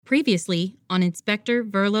Previously on Inspector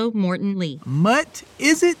Verlo Morton Lee. Mutt,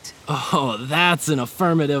 is it? Oh, that's an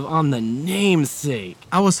affirmative on the namesake.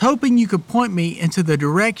 I was hoping you could point me into the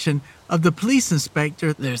direction of the police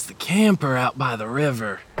inspector. There's the camper out by the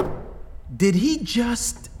river. Did he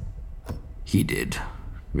just... He did.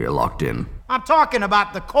 We are locked in. I'm talking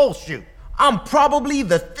about the coal chute. I'm probably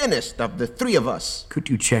the thinnest of the three of us. Could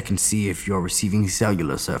you check and see if you're receiving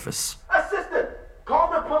cellular service? Assistant,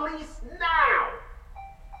 call the police now!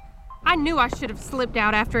 I knew I should have slipped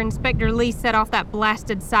out after Inspector Lee set off that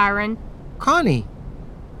blasted siren. Connie,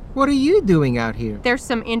 what are you doing out here? There's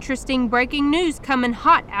some interesting breaking news coming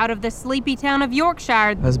hot out of the sleepy town of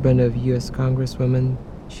Yorkshire. Husband of U.S. Congresswoman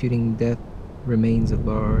shooting death remains at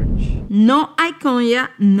large. No Iconia,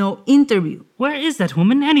 no interview. Where is that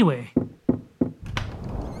woman anyway?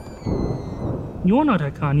 You're not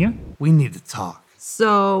Iconia. We need to talk.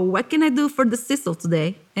 So, what can I do for the sizzle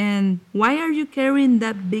today? And why are you carrying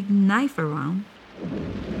that big knife around?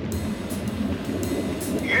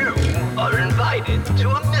 You are invited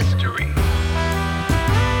to a mystery.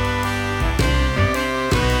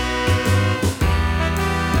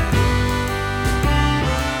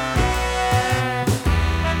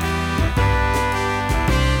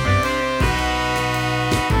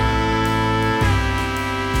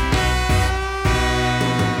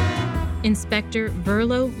 Inspector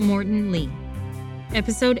Verlo Morton Lee.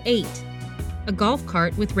 Episode 8. A golf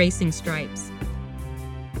cart with racing stripes.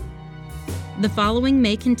 The following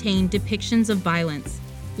may contain depictions of violence.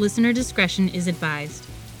 Listener discretion is advised.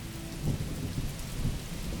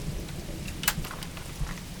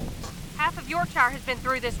 Half of Yorkshire has been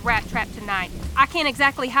through this rat trap tonight. I can't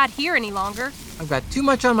exactly hide here any longer. I've got too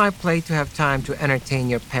much on my plate to have time to entertain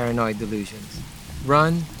your paranoid delusions.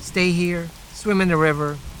 Run, stay here, swim in the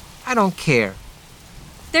river. I don't care.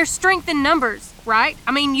 There's strength in numbers, right?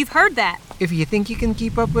 I mean, you've heard that. If you think you can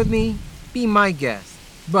keep up with me, be my guest.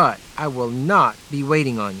 But I will not be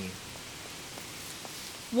waiting on you.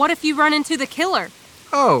 What if you run into the killer?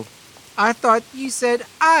 Oh, I thought you said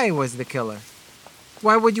I was the killer.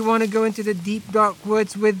 Why would you want to go into the deep, dark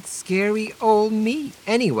woods with scary old me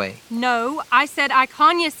anyway? No, I said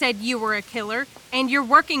Iconia said you were a killer, and you're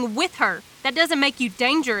working with her. That doesn't make you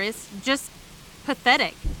dangerous, just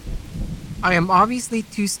pathetic. I am obviously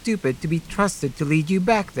too stupid to be trusted to lead you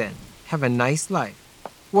back then. Have a nice life.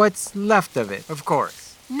 What's left of it, of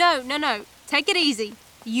course. No. Take it easy.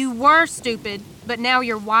 You were stupid, but now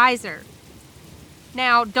you're wiser.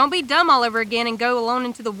 Now, don't be dumb all over again and go alone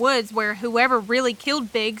into the woods where whoever really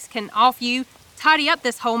killed Biggs can off you, tidy up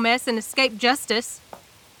this whole mess, and escape justice.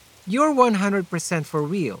 You're 100% for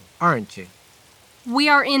real, aren't you? We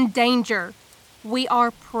are in danger. We are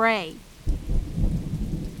prey.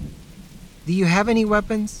 Do you have any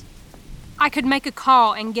weapons? I could make a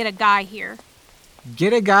call and get a guy here.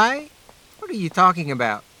 Get a guy? What are you talking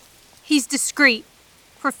about? He's discreet,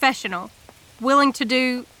 professional, willing to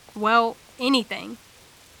do, well, anything.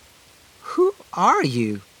 Who are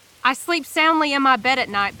you? I sleep soundly in my bed at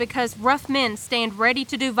night because rough men stand ready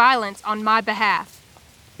to do violence on my behalf.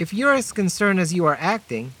 If you're as concerned as you are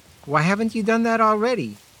acting, why haven't you done that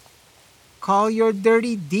already? Call your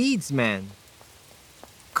dirty deeds, man.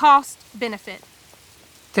 Cost, benefit.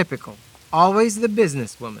 Typical. Always the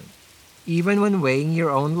businesswoman, even when weighing your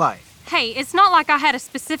own life. Hey, it's not like I had a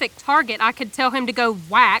specific target I could tell him to go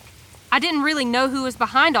whack. I didn't really know who was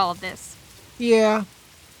behind all of this. Yeah,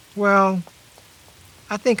 well,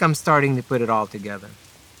 I think I'm starting to put it all together.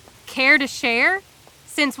 Care to share?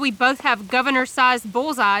 Since we both have governor-sized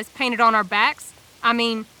bullseyes painted on our backs, I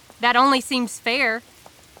mean, that only seems fair.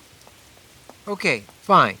 Okay,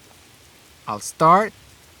 fine. I'll start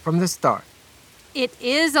from the start. It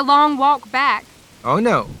is a long walk back. Oh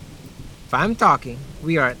no. If I'm talking,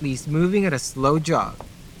 we are at least moving at a slow jog.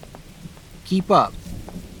 Keep up.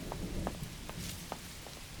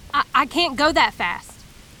 I can't go that fast.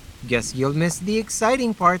 Guess you'll miss the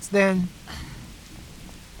exciting parts then.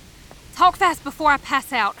 Talk fast before I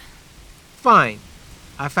pass out. Fine.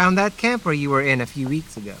 I found that camper you were in a few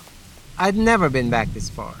weeks ago. I'd never been back this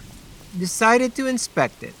far. Decided to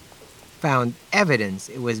inspect it. Found evidence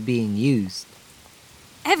it was being used.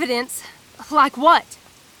 Evidence? Like what?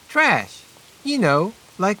 Trash. You know,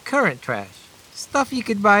 like current trash. Stuff you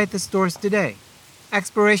could buy at the stores today.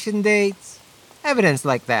 Expiration dates. Evidence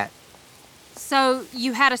like that. So,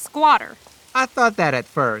 you had a squatter? I thought that at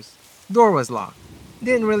first. Door was locked.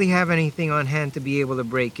 Didn't really have anything on hand to be able to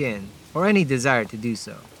break in, or any desire to do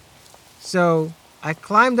so. So, I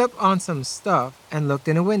climbed up on some stuff and looked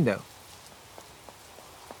in a window.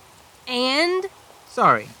 And?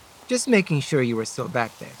 Sorry, just making sure you were still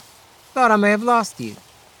back there. Thought I may have lost you.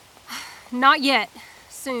 Not yet.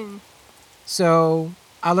 soon. So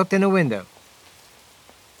I looked in the window.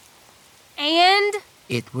 And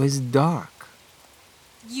It was dark.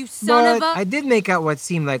 you son But of a... I did make out what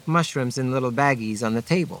seemed like mushrooms in little baggies on the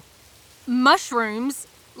table. Mushrooms?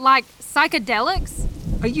 Like psychedelics?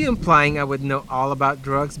 Are you implying I would know all about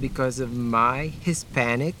drugs because of my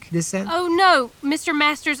Hispanic descent? Oh no, Mr.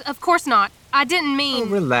 Masters, of course not. I didn't Oh, mean...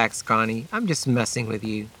 relax, Connie. I'm just messing with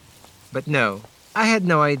you. But no, I had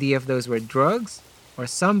no idea if those were drugs or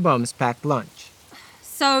some bums packed lunch.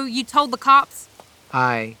 So you told the cops?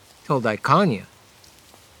 I told Icania.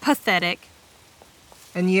 Pathetic.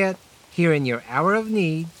 And yet, here in your hour of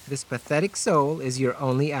need, this pathetic soul is your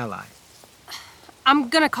only ally. I'm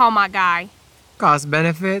gonna call my guy. Cost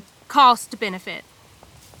benefit? Cost benefit.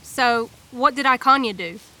 So, what did Icania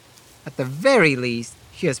do? At the very least,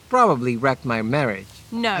 she has probably wrecked my marriage.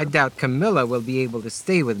 No. I doubt Camilla will be able to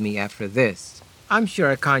stay with me after this. I'm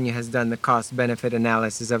sure Icania has done the cost-benefit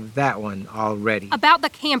analysis of that one already. About the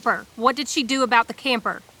camper. What did she do about the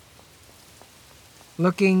camper?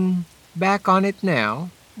 Looking back on it now,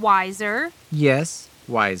 Wiser. yes,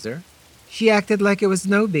 wiser. She acted like it was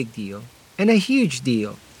no big deal, and a huge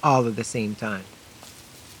deal, all at the same time.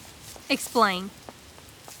 Explain.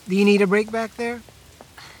 Do you need a break back there?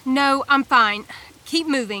 No, I'm fine. Keep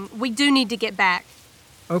moving. We do need to get back.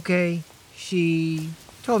 Okay, she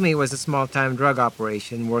told me it was a small-time drug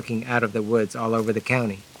operation working out of the woods all over the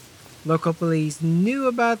county. Local police knew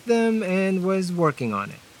about them and was working on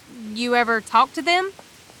it. You ever talk to them?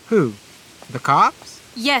 Who? The cops?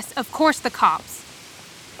 Yes, of course the cops.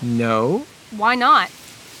 No. Why not?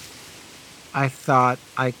 I thought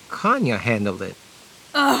Icania handled it.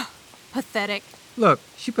 Ugh, pathetic. Look,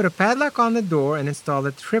 she put a padlock on the door and installed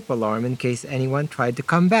a trip alarm in case anyone tried to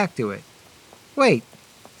come back to it. Wait,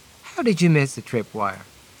 how did you miss the tripwire?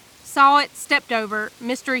 Saw it, stepped over,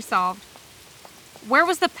 mystery solved. Where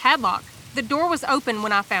was the padlock? The door was open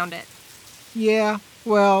when I found it. Yeah,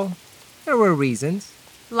 well, there were reasons.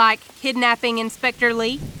 Like kidnapping Inspector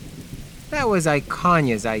Lee? That was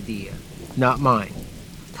Icania's idea, not mine.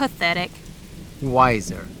 Pathetic.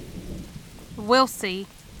 Wiser. We'll see.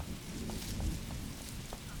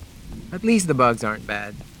 At least the bugs aren't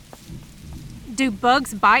bad. Do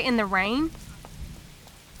bugs bite in the rain?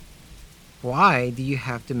 Why do you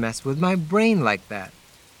have to mess with my brain like that?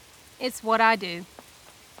 It's what I do.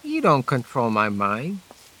 You don't control my mind.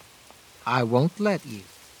 I won't let you.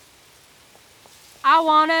 I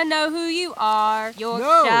wanna know who you are, Yorkshire.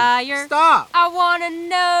 No, stop! I wanna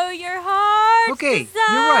know your heart's Okay,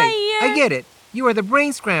 desire. you're right. I get it. You are the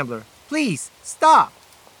brain scrambler. Please, stop.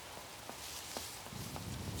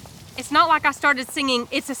 It's not like I started singing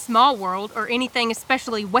It's a Small World or anything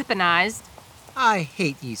especially weaponized. I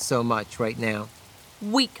hate you so much right now.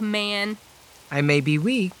 Weak man. I may be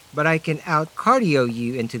weak, but I can out-cardio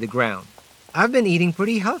you into the ground. I've been eating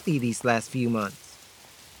pretty healthy these last few months.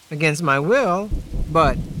 Against my will,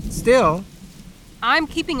 but still, I'm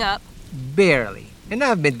keeping up. barely. And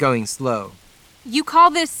I've been going slow. You call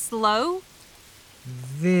this slow?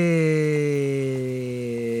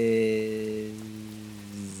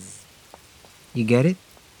 This... You get it?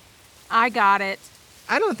 I got it.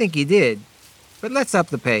 I don't think you did, but let's up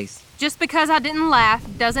the pace. Just because I didn't laugh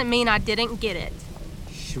doesn't mean I didn't get it.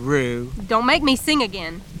 Shrew. Don't make me sing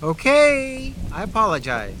again. Okay, I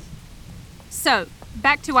apologize. So,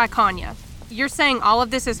 back to Icania. You're saying all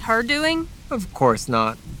of this is her doing? Of course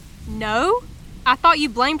not. No? I thought you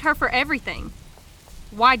blamed her for everything.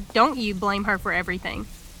 Why don't you blame her for everything?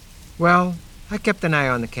 Well, I kept an eye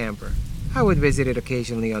on the camper. I would visit it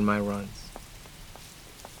occasionally on my runs.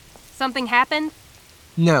 Something happened?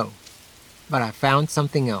 No, but I found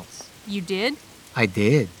something else. You did? I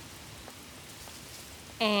did.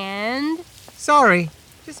 And? Sorry,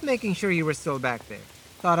 just making sure you were still back there.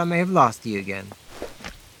 Thought I may have lost you again.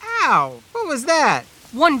 Ow! What was that?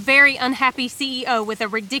 One very unhappy CEO with a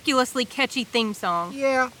ridiculously catchy theme song.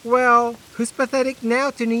 Yeah, well, who's pathetic now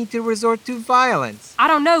to need to resort to violence? I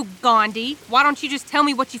don't know, Gandhi. Why don't you just tell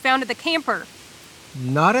me what you found at the camper?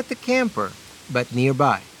 Not at the camper, but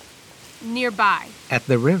nearby. Nearby. At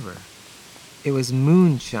the river. It was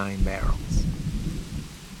moonshine barrels.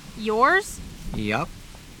 Yours? Yup.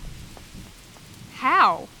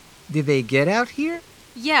 How? Did they get out here?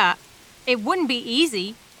 Yeah, it wouldn't be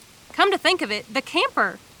easy. Come to think of it, the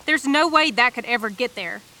camper. There's no way that could ever get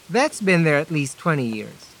there. That's been there at least 20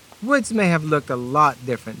 years. Woods may have looked a lot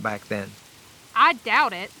different back then. I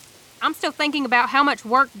doubt it. I'm still thinking about how much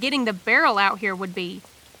work getting the barrel out here would be.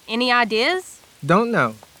 Any ideas? Don't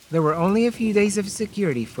know. There were only a few days of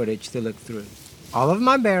security footage to look through. All of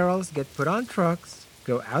my barrels get put on trucks,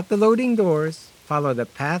 go out the loading doors, follow the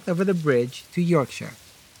path over the bridge to Yorkshire.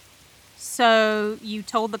 So, you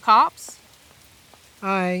told the cops?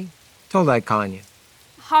 I told Icania.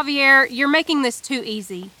 Javier, you're making this too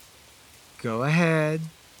easy. Go ahead.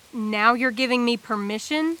 Now you're giving me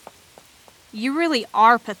permission? You really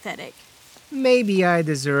are pathetic. Maybe I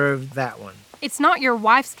deserve that one. It's not your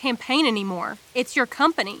wife's campaign anymore. It's your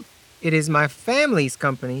company. It is my family's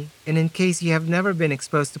company, and in case you have never been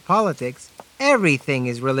exposed to politics, everything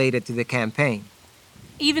is related to the campaign.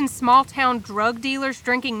 Even small-town drug dealers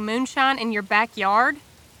drinking moonshine in your backyard?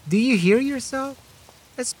 Do you hear yourself?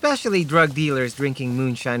 Especially drug dealers drinking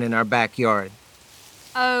moonshine in our backyard.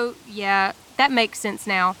 Oh, yeah, that makes sense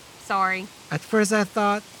now. Sorry. At first I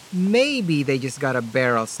thought maybe they just got a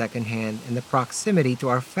barrel secondhand and the proximity to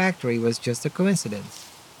our factory was just a coincidence.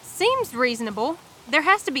 Seems reasonable. There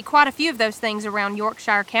has to be quite a few of those things around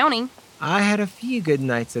Yorkshire County. I had a few good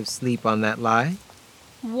nights of sleep on that lie.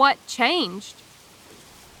 What changed?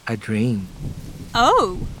 A dream.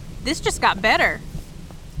 Oh, this just got better.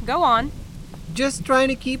 Go on. Just trying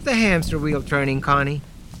to keep the hamster wheel turning, Connie.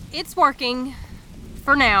 It's working.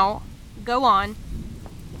 For now. Go on.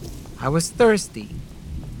 I was thirsty.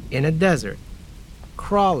 In a desert.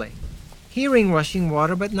 Crawling. Hearing rushing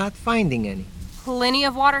water but not finding any. Plenty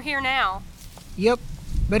of water here now. Yep,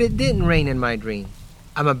 but it didn't rain in my dream.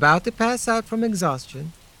 I'm about to pass out from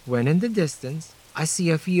exhaustion when in the distance I see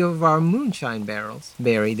a few of our moonshine barrels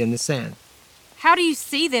buried in the sand. How do you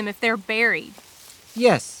see them if they're buried?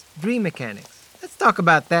 Yes, dream mechanics. Let's talk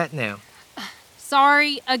about that now.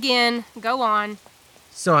 Sorry, again. Go on.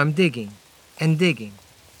 So I'm digging and digging.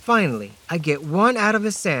 Finally, I get one out of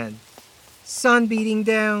the sand. Sun beating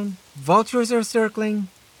down, vultures are circling.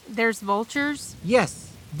 There's vultures?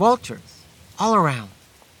 Yes, vultures. All around.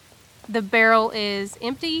 The barrel is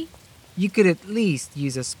empty? You could at least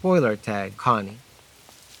use a spoiler tag, Connie.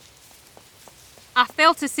 I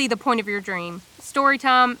fail to see the point of your dream. Story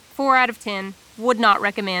time, 4 out of 10. Would not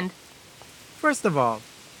recommend. First of all,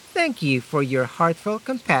 thank you for your heartfelt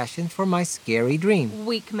compassion for my scary dream.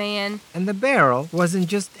 Weak man. And the barrel wasn't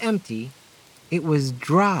just empty, it was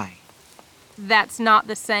dry. That's not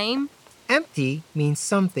the same? Empty means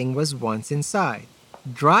something was once inside.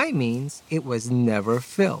 Dry means it was never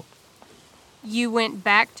filled. You went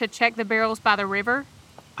back to check the barrels by the river?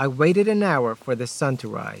 I waited an hour for the sun to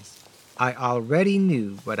rise. I already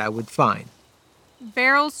knew what I would find.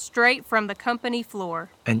 Barrels straight from the company floor.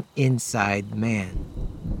 An inside man.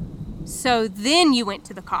 So then you went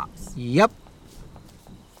to the cops? Yep.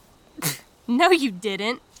 No, you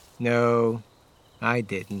didn't. No, I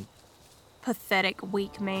didn't. Pathetic,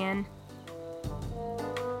 weak man.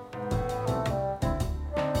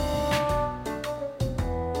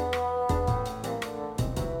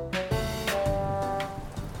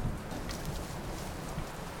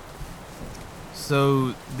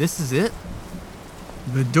 So, this is it?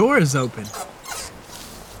 The door is open.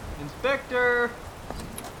 Inspector!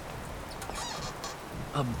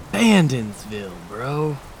 Abandonsville,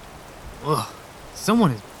 bro. Ugh, someone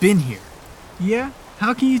has been here. Yeah?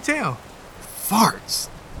 How can you tell? Farts.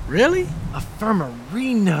 Really? A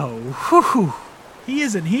Firmerino. Whew. He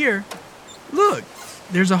isn't here. Look,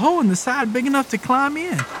 there's a hole in the side big enough to climb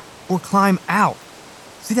in. Or climb out.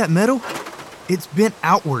 See that metal? It's bent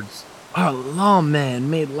outwards. Our lawman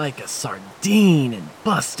made like a sardine and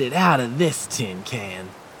busted out of this tin can.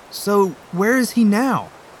 So, where is he now?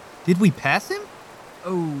 Did we pass him?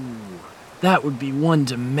 Oh, that would be one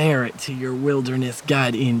demerit to your wilderness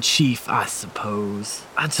guide-in-chief, I suppose.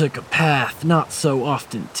 I took a path not so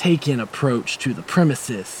often taken approach to the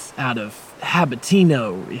premises out of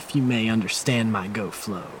habitino, if you may understand my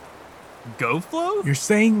go-flow. Go-flow? You're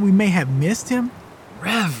saying we may have missed him?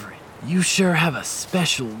 Reverend, you sure have a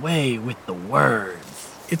special way with the words.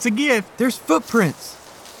 It's a gift. There's footprints.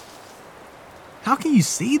 How can you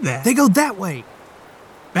see that? They go that way.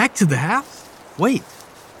 Back to the house? Wait.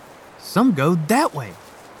 Some go that way.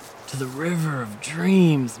 To the river of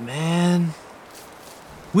dreams, man.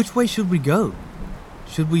 Which way should we go?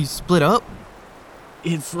 Should we split up?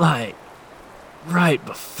 It's like right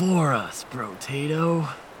before us, bro Tato.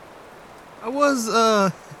 I was,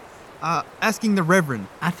 asking the Reverend.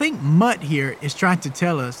 I think Mutt here is trying to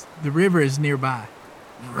tell us the river is nearby.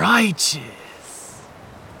 Righteous.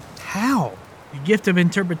 How? The gift of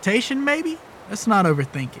interpretation, maybe? Let's not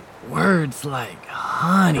overthink it. Words like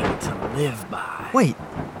honey to live by. Wait,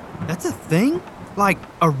 that's a thing? Like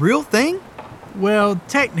a real thing? Well,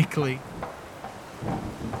 technically.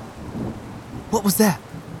 What was that?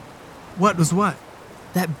 What was what?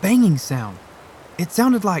 That banging sound. It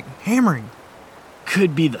sounded like hammering.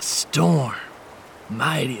 Could be the storm.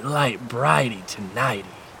 Mighty light brighty tonighty.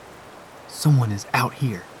 Someone is out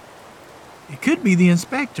here. It could be the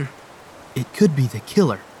inspector. It could be the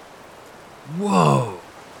killer. Whoa.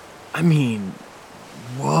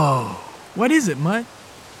 Whoa. What is it, Mutt?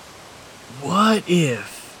 What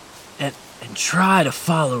if, and try to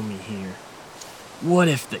follow me here, what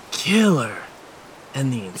if the killer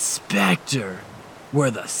and the inspector were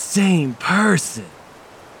the same person?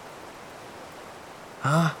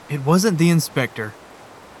 Huh? It wasn't the inspector.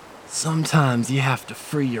 Sometimes you have to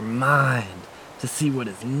free your mind to see what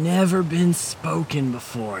has never been spoken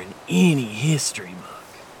before in any history book.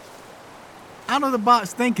 Out of the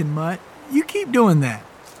box thinking, Mutt. You keep doing that.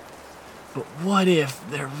 But what if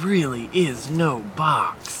there really is no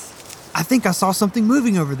box? I think I saw something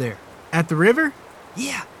moving over there. At the river?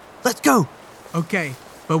 Yeah, let's go. Okay,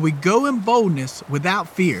 but we go in boldness without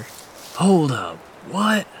fear. Hold up,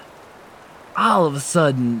 what? All of a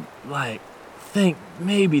sudden, think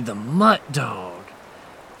maybe the Mutt Dog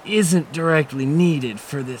isn't directly needed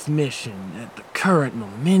for this mission at the current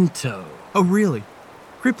memento. Oh, really?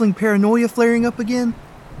 Crippling paranoia flaring up again?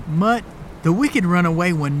 Mutt, the wicked run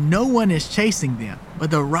away when no one is chasing them, but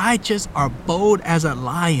the righteous are bold as a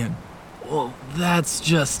lion. Well, that's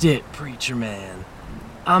just it, preacher man.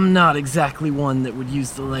 I'm not exactly one that would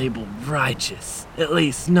use the label righteous, at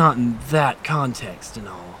least not in that context and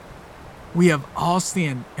all. We have all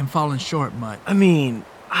sinned and fallen short, Mutt.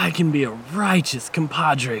 I can be a righteous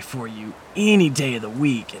compadre for you any day of the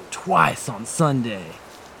week and twice on Sunday.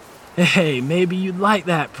 Hey, maybe you'd like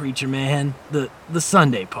that, preacher man. The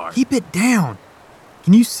Sunday part. Keep it down.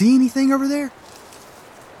 Can you see anything over there?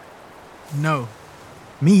 No.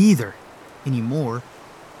 Me either. Anymore.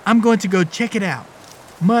 I'm going to go check it out.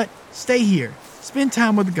 Mutt, stay here. Spend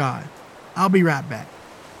time with God. I'll be right back.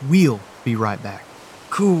 We'll be right back.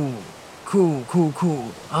 Cool.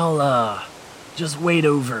 I'll, just wait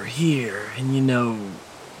over here and,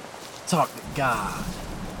 talk to God.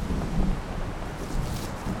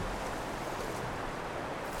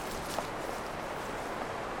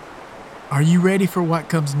 Are you ready for what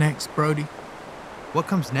comes next, Brody? What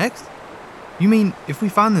comes next? You mean if we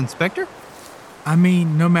find the inspector?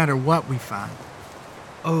 No matter what we find.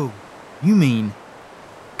 Oh, you mean...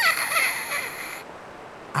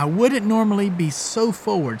 I wouldn't normally be so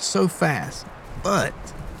forward so fast, but...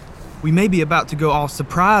 We may be about to go all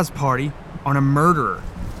surprise party on a murderer.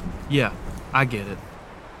 Yeah, I get it.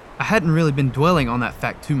 I hadn't really been dwelling on that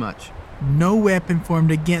fact too much. No weapon formed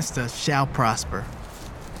against us shall prosper.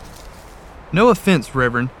 No offense,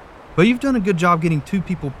 Reverend, but you've done a good job getting two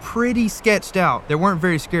people pretty sketched out that weren't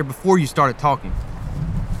very scared before you started talking.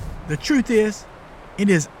 The truth is, it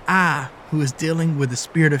is I who is dealing with the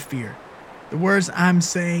spirit of fear. The words I'm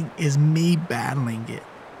saying is me battling it.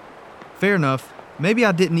 Fair enough. Maybe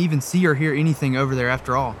I didn't even see or hear anything over there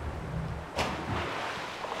after all.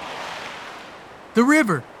 The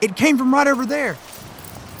river! It came from right over there!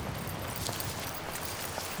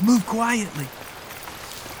 Move quietly.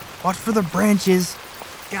 Watch for the branches.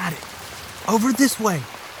 Got it. Over this way.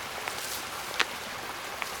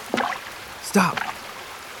 Stop.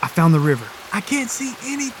 I found the river. I can't see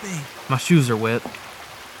anything. My shoes are wet.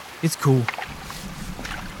 It's cool.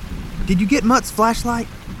 Did you get Mutt's flashlight?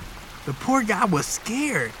 The poor guy was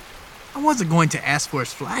scared. I wasn't going to ask for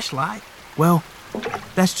his flashlight. Well,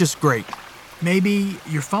 that's just great. Maybe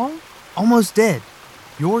your phone? Almost dead.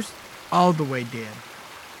 Yours? All the way dead.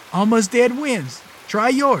 Almost dead wins. Try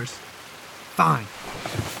yours. Fine.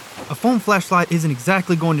 A phone flashlight isn't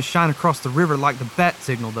exactly going to shine across the river like the bat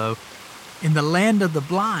signal, though. In the land of the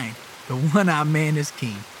blind, the one-eyed man is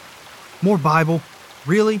king. More Bible?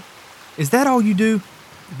 Really? Is that all you do?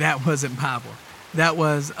 That wasn't Bible. That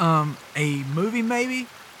was, a movie maybe?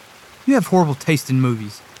 You have horrible taste in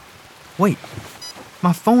movies. Wait,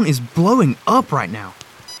 my phone is blowing up right now.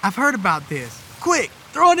 I've heard about this. Quick,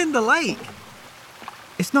 throw it in the lake.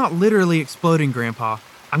 It's not literally exploding, Grandpa.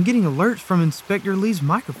 I'm getting alerts from Inspector Lee's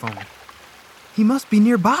microphone. He must be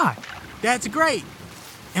nearby. That's great.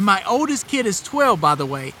 And my oldest kid is 12, by the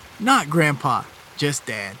way. Not Grandpa, just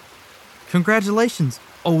Dad. Congratulations,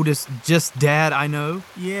 oldest just Dad I know.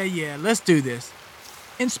 Yeah, let's do this.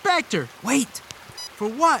 Inspector! Wait! For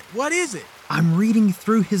what? What is it? I'm reading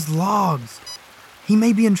through his logs. He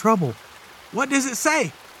may be in trouble. What does it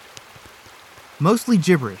say? Mostly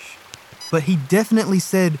gibberish, but he definitely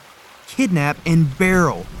said kidnap and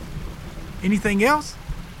barrel. Anything else?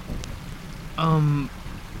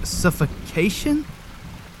 Suffocation?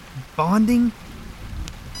 Bonding?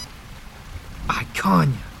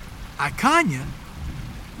 Icania. Icania?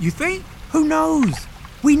 You think? Who knows?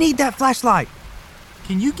 We need that flashlight.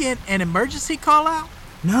 Can you get an emergency call out?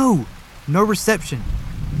 No reception.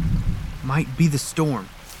 Might be the storm.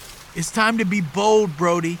 It's time to be bold,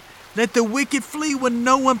 Brody. Let the wicked flee when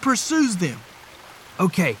no one pursues them.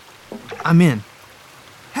 Okay, I'm in.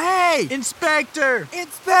 Hey, Inspector!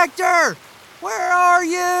 Inspector! Where are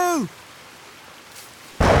you?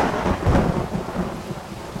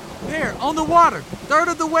 There, on the water, third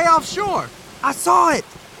of the way offshore. I saw it.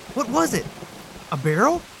 What was it? A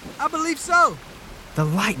barrel? I believe so. The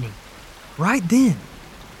lightning. Right then.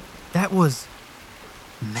 That was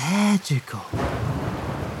magical.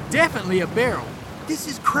 Definitely a barrel. This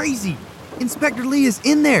is crazy. Inspector Lee is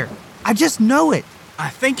in there. I just know it. I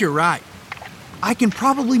think you're right. I can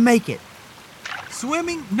probably make it.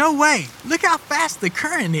 Swimming? No way. Look how fast the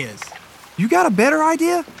current is. You got a better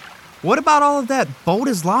idea? What about all of that bold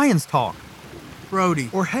as lions talk? Brody.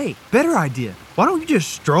 Or hey, better idea. Why don't you just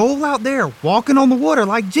stroll out there, walking on the water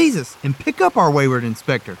like Jesus, and pick up our wayward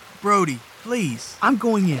inspector? Brody, please. I'm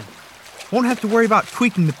going in. Won't have to worry about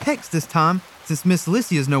tweaking the pecs this time, since Miss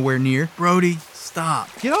Lycia's nowhere near. Brody, stop.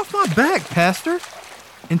 Get off my back, Pastor.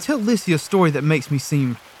 And tell Lycia a story that makes me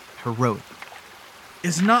seem heroic.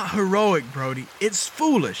 It's not heroic, Brody. It's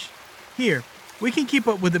foolish. Here, we can keep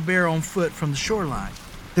up with the bear on foot from the shoreline.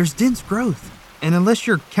 There's dense growth, and unless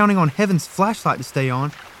you're counting on Heaven's flashlight to stay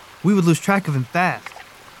on, we would lose track of him fast.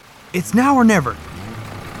 It's now or never.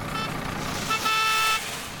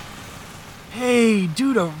 Hey,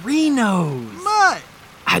 Deuterinos! Mutt!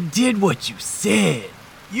 I did what you said.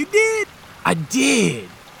 You did? I did.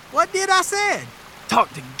 What did I say?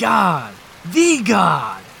 Talk to God. The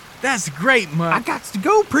God. That's great, Mutt. I got to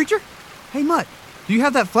go, preacher. Hey, Mutt, do you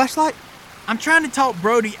have that flashlight? I'm trying to talk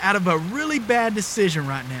Brody out of a really bad decision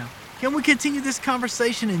right now. Can we continue this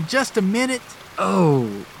conversation in just a minute?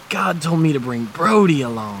 Oh, God told me to bring Brody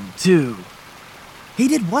along, too. He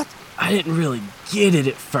did what? I didn't really get it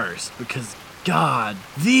at first because God,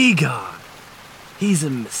 the God, he's a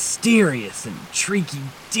mysterious and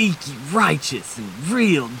tricky-deaky righteous and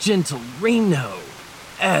real gentle Reno,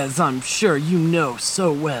 as I'm sure you know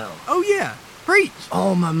so well. Oh yeah, preach.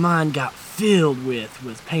 All my mind got filled with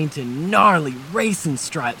was painting gnarly racing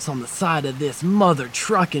stripes on the side of this mother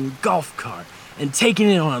trucking golf cart and taking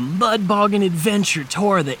it on a mud-bogging adventure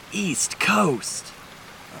tour of the East Coast.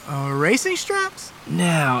 Racing straps?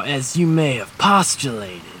 Now, as you may have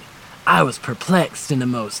postulated, I was perplexed in a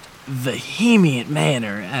most vehement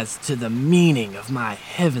manner as to the meaning of my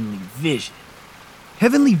heavenly vision.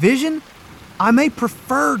 Heavenly vision? I may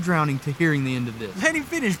prefer drowning to hearing the end of this. Let him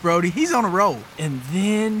finish, Brody. He's on a roll. And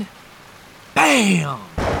then, bam!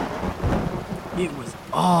 It was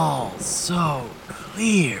all so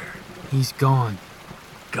clear. He's gone.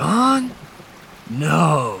 Gone?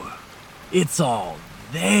 No, it's all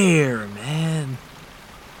there, man.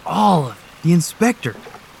 All of it. The inspector.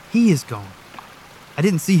 He is gone. I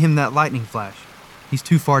didn't see him that lightning flash. He's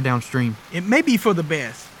too far downstream. It may be for the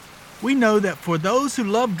best. We know that for those who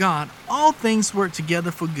love God, all things work together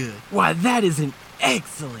for good. Why, that is an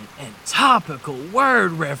excellent and topical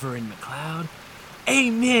word, Reverend McLeod.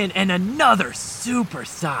 Amen, and another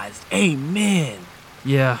supersized amen.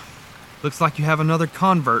 Yeah, looks like you have another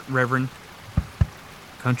convert, Reverend.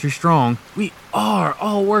 Country strong. We are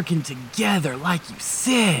all working together like you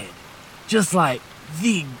said. Just like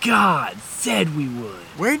the God said we would.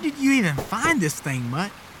 Where did you even find this thing,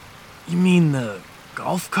 Mutt? You mean the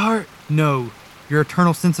golf cart? No, your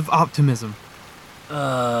eternal sense of optimism.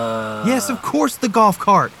 Yes, of course, the golf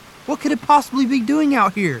cart. What could it possibly be doing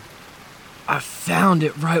out here? I found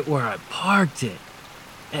it right where I parked it.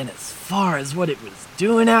 And as far as what it was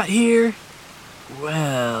doing out here,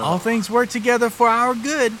 well... all things work together for our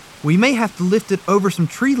good. We may have to lift it over some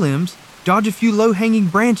tree limbs, dodge a few low-hanging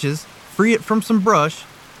branches, free it from some brush,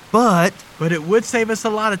 but it would save us a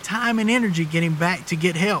lot of time and energy getting back to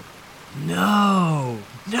get help. No,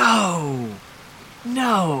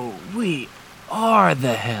 we are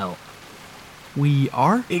the help. We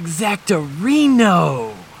are?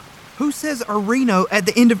 Exactorino. Who says Areno at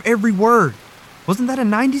the end of every word? Wasn't that a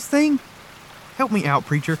 90s thing? Help me out,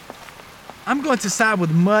 preacher. I'm going to side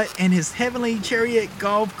with Mutt and his heavenly chariot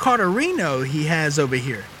golf carterino he has over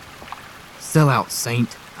here. Sell out,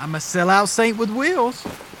 Saint. I'm a sellout saint with wheels.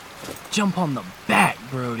 Jump on the back,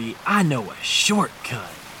 Brody. I know a shortcut.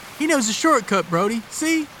 He knows a shortcut, Brody.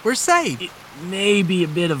 See? We're saved. It may be a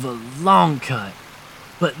bit of a long cut,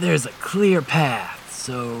 but there's a clear path,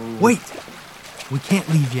 so... Wait! We can't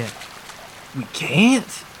leave yet. We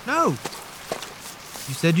can't? No.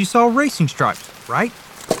 You said you saw racing stripes, right?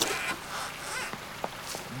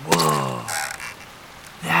 Whoa.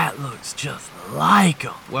 That looks just like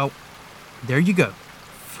them. Well, there you go.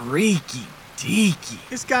 Freaky deaky.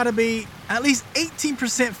 It's gotta be at least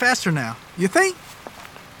 18% faster now. You think?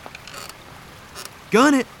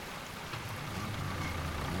 Gun it.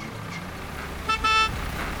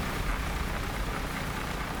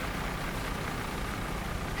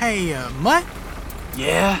 Hey, Mutt,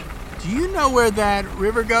 Yeah? do you know where that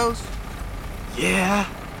river goes? Yeah?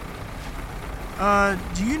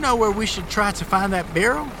 Do you know where we should try to find that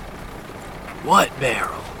barrel? What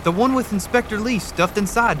barrel? The one with Inspector Lee stuffed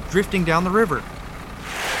inside, drifting down the river.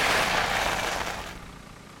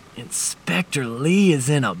 Inspector Lee is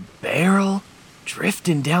in a barrel?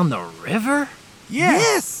 Drifting down the river?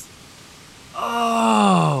 Yes!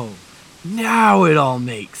 Oh, now it all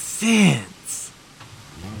makes sense.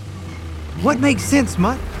 What makes sense,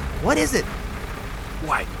 Mutt? What is it?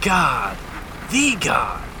 Why, God, the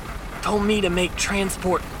God, told me to make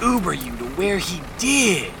transport Uber you to where he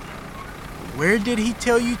did. Where did he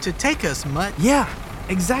tell you to take us, Mutt? Yeah,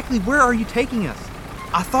 exactly where are you taking us?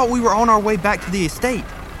 I thought we were on our way back to the estate.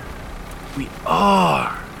 We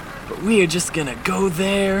are, but we are just gonna go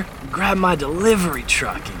there, grab my delivery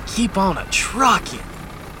truck, and keep on a trucking.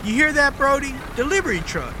 You hear that, Brody? Delivery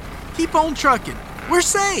truck. Keep on trucking. We're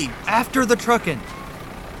saved. After the trucking.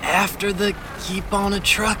 After the keep on a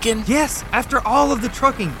trucking? Yes, after all of the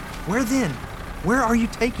trucking. Where then? Where are you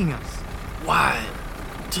taking us? Why,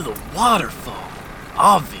 to the waterfall,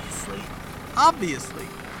 obviously. Obviously.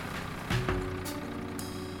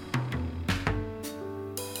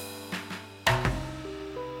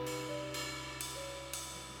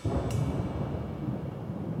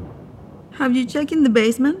 Have you checked in the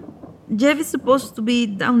basement? Jeff is supposed to be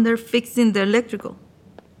down there fixing the electrical.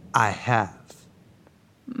 I have.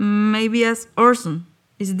 Maybe ask Orson.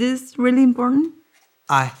 Is this really important?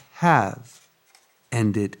 I have.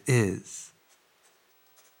 And it is.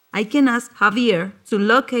 I can ask Javier to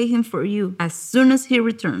locate him for you as soon as he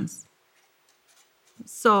returns.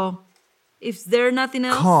 So, if there's nothing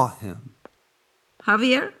else... Call him.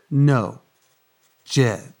 Javier? No.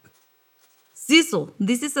 Jeb. Cecil,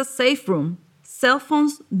 this is a safe room. Cell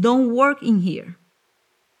phones don't work in here.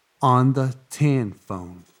 On the tan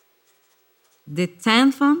phone. The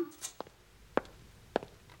tan phone?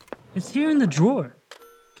 It's here in the drawer.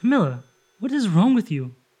 Camilla, what is wrong with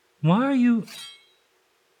you? Why are you...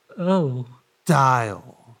 Oh.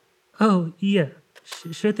 Dial. Oh, yeah.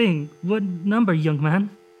 Sure thing. What number, young man?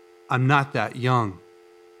 I'm not that young.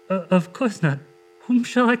 Of course not. Whom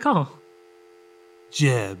shall I call?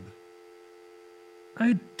 Jeb.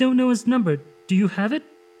 I don't know his number. Do you have it?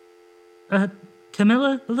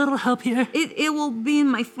 Camilla, a little help here? It will be in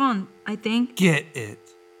my phone, I think. Get it.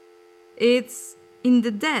 It's in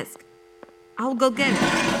the desk. I'll go get it.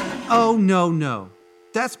 Oh, no.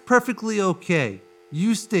 That's perfectly okay.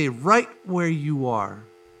 You stay right where you are.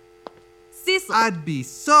 Cecil! I'd be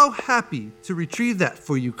so happy to retrieve that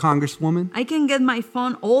for you, Congresswoman. I can get my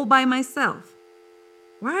phone all by myself.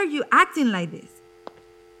 Why are you acting like this?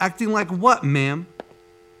 Acting like what, ma'am?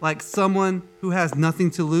 Like someone who has nothing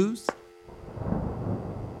to lose?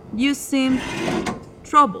 You seem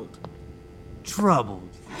troubled. Troubled?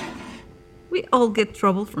 We all get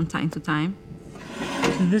troubled from time to time.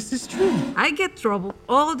 This is true. I get troubled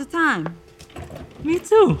all the time. Me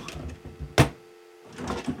too.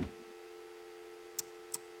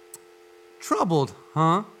 Troubled,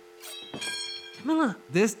 huh? Camilla.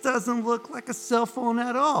 This doesn't look like a cell phone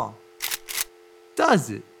at all. Does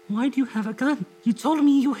it? Why do you have a gun? You told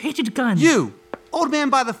me you hated guns. You! Old man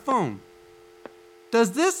by the phone.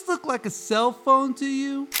 Does this look like a cell phone to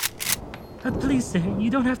you? Please, sir, you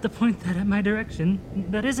don't have to point that at my direction.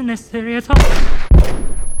 That isn't necessary at all. Steven!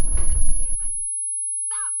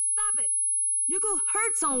 Stop it! You could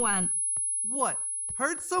hurt someone. What?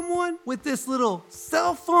 Hurt someone with this little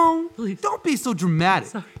cell phone? Please. Don't be so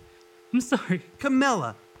dramatic. I'm sorry.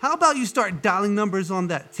 Camilla, how about you start dialing numbers on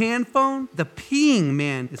that tan phone the peeing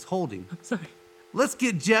man is holding? I'm sorry. Let's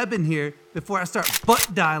get Jeb in here before I start butt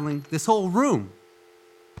dialing this whole room.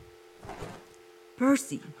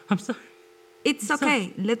 Percy. I'm sorry. It's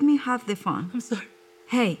okay. Let me have the phone. I'm sorry.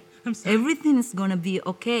 Hey, I'm sorry. Everything is gonna be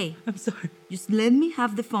okay. I'm sorry. Just let me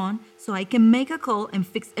have the phone so I can make a call and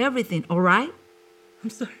fix everything, all right? I'm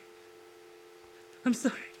sorry. I'm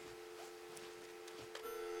sorry.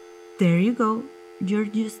 There you go. You're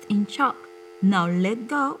just in shock. Now let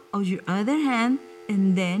go of your other hand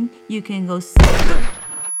and then you can go see. No!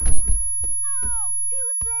 He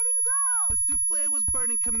was letting go! The souffle was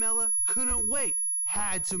burning, Camilla. Couldn't wait.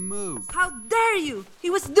 Had to move. How dare you! He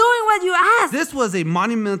was doing what you asked! This was a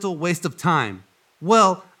monumental waste of time.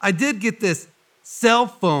 Well, I did get this cell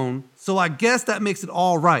phone, so I guess that makes it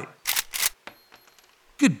all right.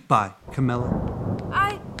 Goodbye, Camilla.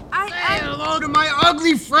 Say hello to my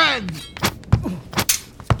ugly friend!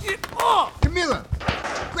 Get off! Camilla,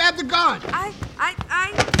 grab the gun!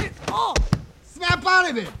 Get off! Snap out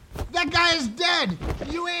of it! That guy is dead!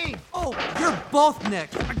 You ain't! Oh, you're both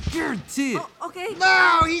next. I guarantee it. Okay. Okay.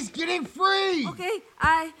 Now he's getting free! Okay,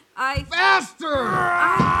 I... Faster!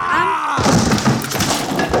 I'm...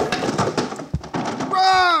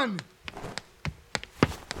 Run!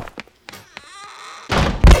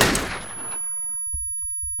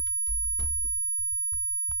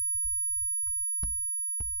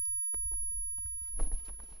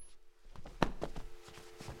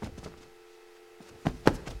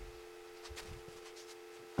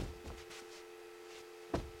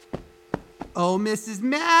 Oh, Mrs.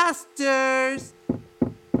 Masters!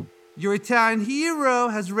 Your Italian hero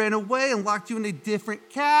has ran away and locked you in a different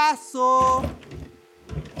castle.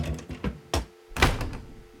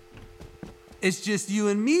 It's just you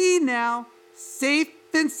and me now, safe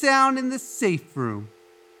and sound in the safe room.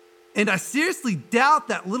 And I seriously doubt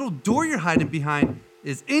that little door you're hiding behind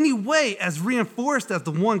is any way as reinforced as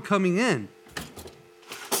the one coming in.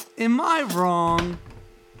 Am I wrong?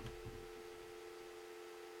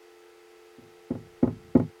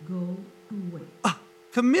 Go away.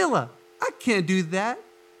 Camilla, I can't do that.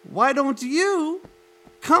 Why don't you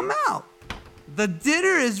come out? The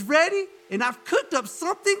dinner is ready and I've cooked up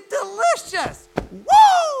something delicious. Woo!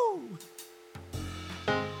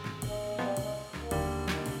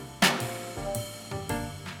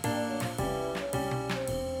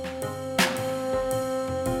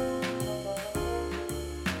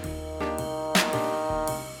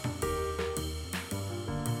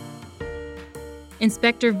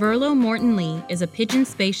 Inspector Verlo Morton Lee is a Pigeon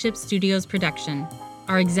Spaceship Studios production.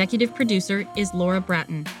 Our executive producer is Laura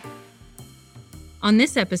Bratton. On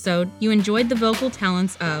this episode, you enjoyed the vocal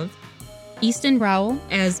talents of Easton Rowell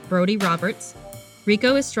as Brody Roberts,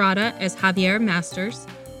 Rico Estrada as Javier Masters,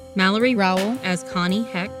 Mallory Rowell as Connie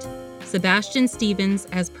Hecht, Sebastian Stevens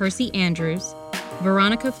as Percy Andrews,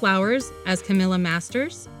 Veronica Flowers as Camilla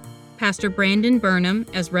Masters, Pastor Brandon Burnham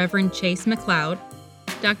as Reverend Chase McLeod,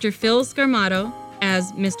 Dr. Phil Scarmato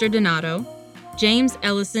as Mr. Donato, James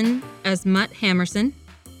Ellison as Mutt Hammerson,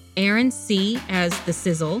 Aaron C. as The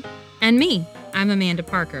Sizzle, and me, I'm Amanda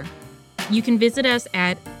Parker. You can visit us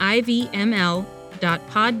at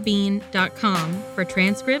ivml.podbean.com for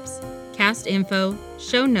transcripts, cast info,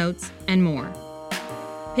 show notes, and more.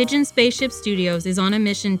 Pigeon Spaceship Studios is on a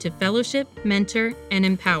mission to fellowship, mentor, and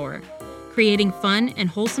empower. Creating fun and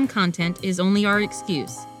wholesome content is only our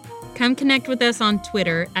excuse. Come connect with us on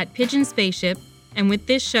Twitter at Pigeon Spaceship and with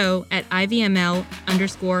this show at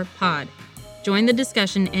IVML_pod. Join the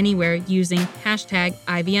discussion anywhere using hashtag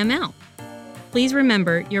IVML. Please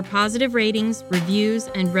remember, your positive ratings, reviews,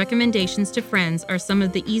 and recommendations to friends are some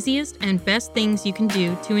of the easiest and best things you can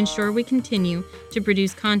do to ensure we continue to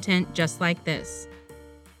produce content just like this.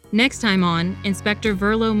 Next time on Inspector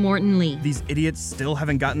Verlo Morton Lee. These idiots still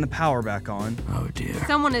haven't gotten the power back on. Oh dear.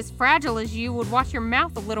 Someone as fragile as you would watch your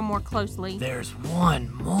mouth a little more closely. There's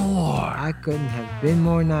one more. I couldn't have been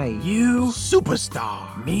more naive. You,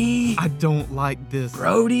 Superstar. me, I don't like this.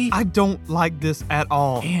 Brody, I don't like this at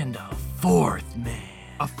all. and a fourth man.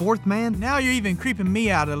 A fourth man? Now you're even creeping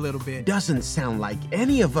me out a little bit. Doesn't sound like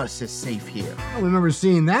any of us is safe here. I don't remember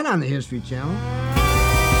seeing that on the History Channel.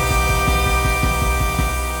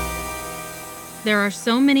 There are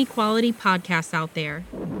so many quality podcasts out there.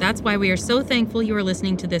 That's why we are so thankful you are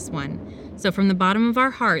listening to this one. So from the bottom of our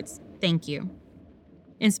hearts, thank you.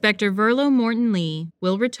 Inspector Verlo Morton Lee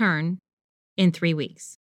will return in 3 weeks.